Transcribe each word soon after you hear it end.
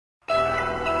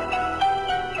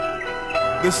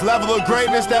This level of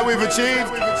greatness that we've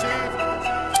achieved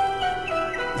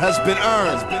has been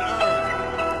earned.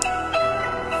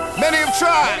 Many have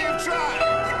tried.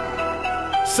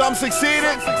 Some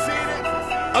succeeded.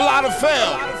 A lot have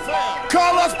failed.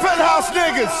 Call us penthouse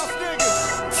niggas.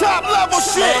 Top level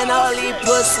shit. Man, all these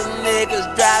pussy niggas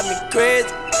drive me crazy.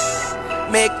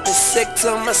 Make me sick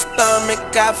to my stomach,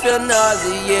 I feel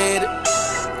nauseated.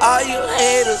 All you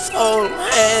haters hold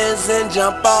hands and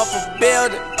jump off a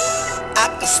building. I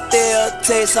can still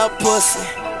taste her pussy.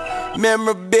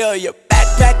 Memorabilia,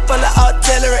 backpack full of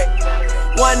artillery.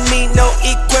 One me, no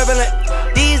equivalent.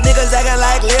 These niggas acting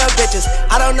like little bitches.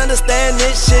 I don't understand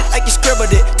this shit like you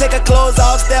scribbled it. Take her clothes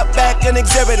off, step back and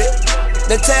exhibit it.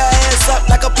 Then tear her ass up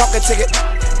like a pocket ticket.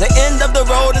 The end of the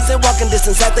road is in walking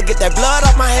distance. Have to get that blood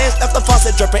off my hands, left the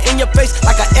faucet dripping in your face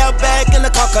like an airbag in a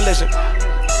car collision.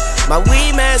 My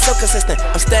weed man so consistent.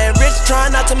 I'm staying rich,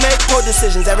 trying not to make poor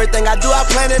decisions. Everything I do, I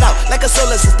plan it out like a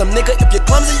solar system. Nigga, if you're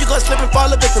clumsy, you gon' slip and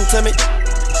fall a victim to me.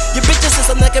 Your bitches send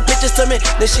some naked pictures to me.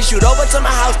 Then she shoot over to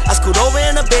my house. I scoot over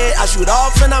in the bed. I shoot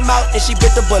off and I'm out. And she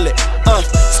bit the bullet.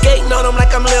 Skating on them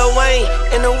like I'm Lil Wayne.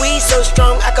 And the weed so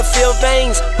strong I can feel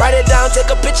veins. Write it down,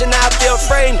 take a picture, now I feel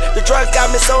framed. The drugs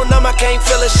got me so numb I can't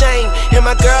feel ashamed. And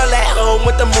my girl at home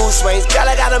with the mood swings. Girl,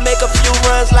 I gotta make a few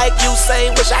runs like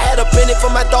Usain. Wish I had a penny for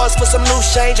my thoughts for some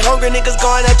loose change. Hungry niggas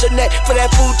going at your neck for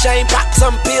that food chain. Pop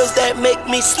some pills that make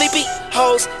me sleepy.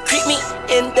 Hoes creep me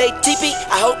in they teepee.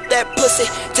 I hope that pussy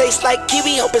tastes like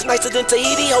kiwi. Hope it's nicer than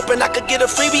Tahiti. Hoping I could get a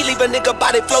freebie. Leave a nigga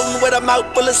body floating with a mouth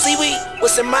full of seaweed.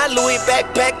 What's in my Louis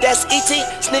backpack? That's E.T.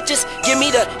 Snitches, give me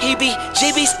the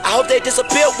heebie-jeebies. I hope they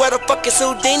disappear. Where the fuck is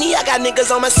Houdini? I got niggas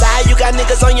on my side, you got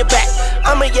niggas on your back.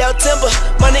 I'ma yell timber,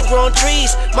 money growing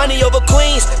trees, money over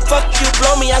queens. Fuck you,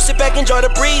 blow me, I sit back, enjoy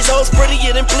the breeze. Hoes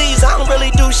prettier than please. I don't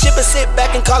really do shit but sit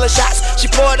back and call her shots. She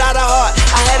poured out her heart,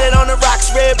 I had it on the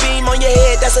rocks. Red beam on your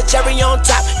head, that's a cherry on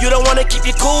top. You don't wanna keep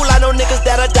you cool, I know niggas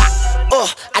that'll die.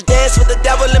 I dance with the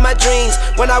devil in my dreams.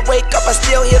 When I wake up, I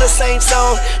still hear the same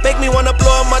song. Make me wanna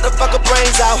blow a motherfucker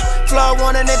brains out. Floor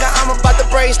want a nigga, I'm about to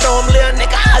brainstorm. Little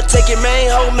nigga, I'll take your main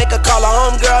hoe. Make her call her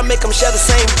home girl, make them share the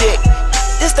same dick.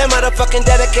 This that motherfucking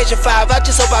dedication 5. I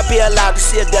just hope I be allowed to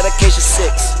see a dedication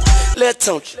 6. Lil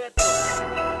Tunch.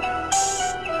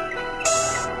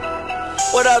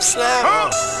 What up,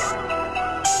 Slam?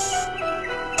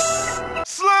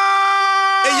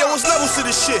 Hey yo, it's levels to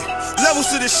this shit. Levels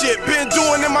to this shit. Been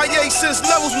doing MIA since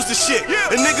levels was the shit.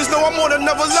 And niggas know I'm on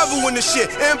another level in the shit.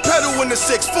 And pedal in the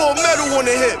 6, full metal on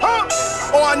the hip.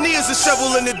 All I need is a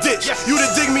shovel in the ditch. You to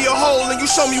dig me a hole and you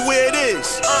show me where it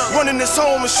is. Running this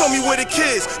home and show me where the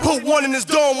kids. Put one in his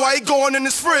dome while he going in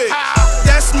his fridge.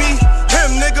 That's me,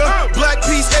 him nigga. Black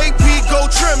piece AP,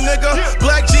 gold trim nigga.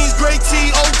 Black jeans, gray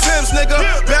tee, old Timbs nigga.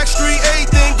 Backstreet,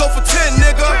 everything go for 10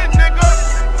 nigga.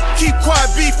 Keep quiet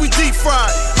beef, we deep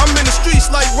fried. I'm in the streets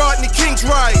like Rodney King's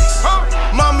riots.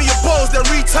 Mommy of balls that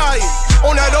retired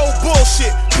on that old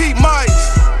bullshit, Pete Myers.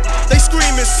 They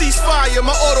screaming ceasefire,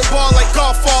 my autobahn like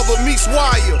Godfather meets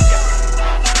Wire.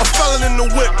 A felon in the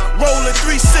whip, rolling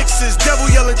 3-6s, devil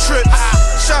yelling trips.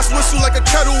 Shots whistle like a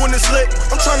kettle when it's lit.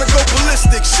 I'm trying to go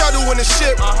ballistic, shuttle in the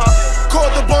ship. Called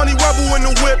the Barney Rebel in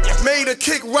the whip. Made her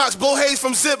kick rocks, blow haze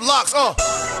from Ziplocs.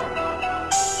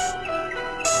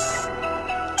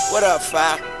 What up,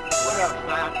 Fi? What up,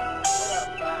 Fi?